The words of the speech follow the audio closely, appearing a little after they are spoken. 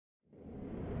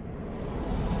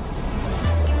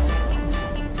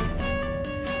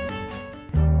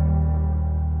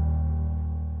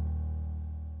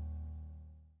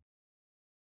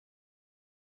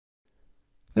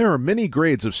There are many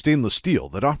grades of stainless steel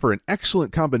that offer an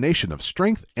excellent combination of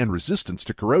strength and resistance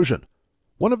to corrosion.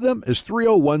 One of them is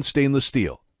 301 stainless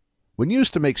steel. When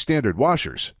used to make standard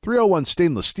washers, 301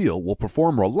 stainless steel will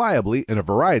perform reliably in a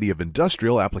variety of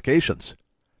industrial applications.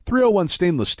 301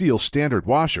 stainless steel standard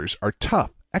washers are tough,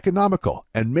 economical,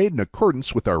 and made in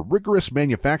accordance with our rigorous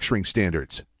manufacturing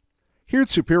standards. Here at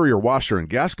Superior Washer and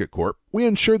Gasket Corp., we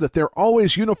ensure that they're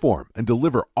always uniform and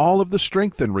deliver all of the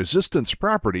strength and resistance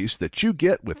properties that you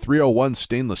get with 301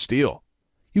 stainless steel.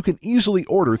 You can easily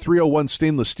order 301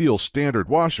 stainless steel standard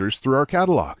washers through our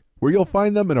catalog, where you'll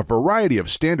find them in a variety of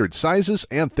standard sizes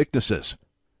and thicknesses.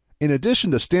 In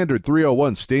addition to standard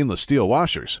 301 stainless steel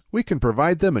washers, we can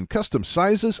provide them in custom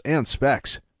sizes and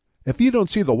specs. If you don't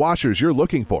see the washers you're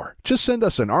looking for, just send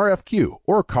us an RFQ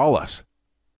or call us.